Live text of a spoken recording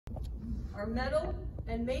are metal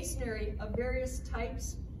and masonry of various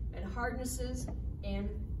types and hardnesses and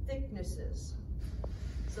thicknesses.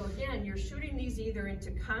 So again, you're shooting these either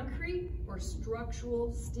into concrete or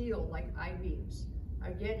structural steel, like I-beams.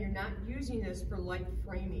 Again, you're not using this for light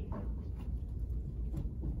framing.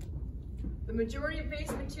 The majority of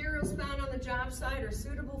base materials found on the job site are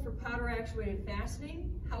suitable for powder actuated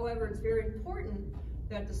fastening. However, it's very important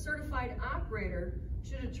that the certified operator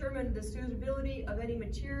should determine the suitability of any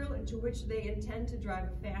material into which they intend to drive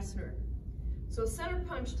a fastener. So a center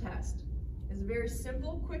punch test is a very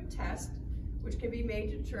simple, quick test which can be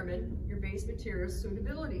made to determine your base material's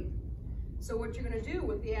suitability. So what you're going to do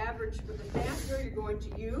with the fastener you're going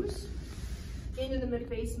to use into the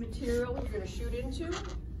base material you're going to shoot into,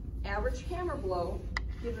 average hammer blow,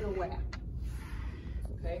 give it a whack.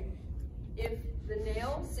 Okay? If the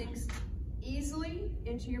nail sinks easily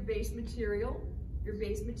into your base material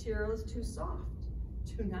is too soft.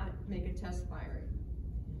 Do not make a test firing.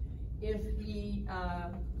 If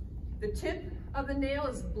the tip of the nail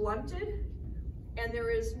is blunted and there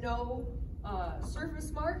is no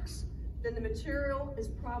surface marks, then the material is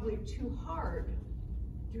probably too hard.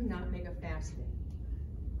 Do not make a fastening,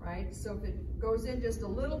 right? So if it goes in just a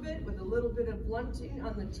little bit with a little bit of blunting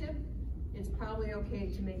on the tip, it's probably okay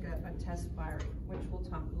to make a test firing, which we'll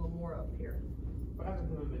talk a little more of here. What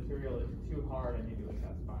happens when the material is too hard and you do a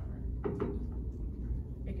test firing?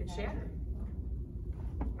 It can shatter,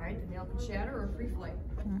 right? The nail can shatter or free flight.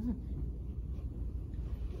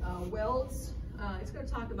 Welds, it's going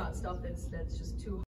to talk about stuff that's just too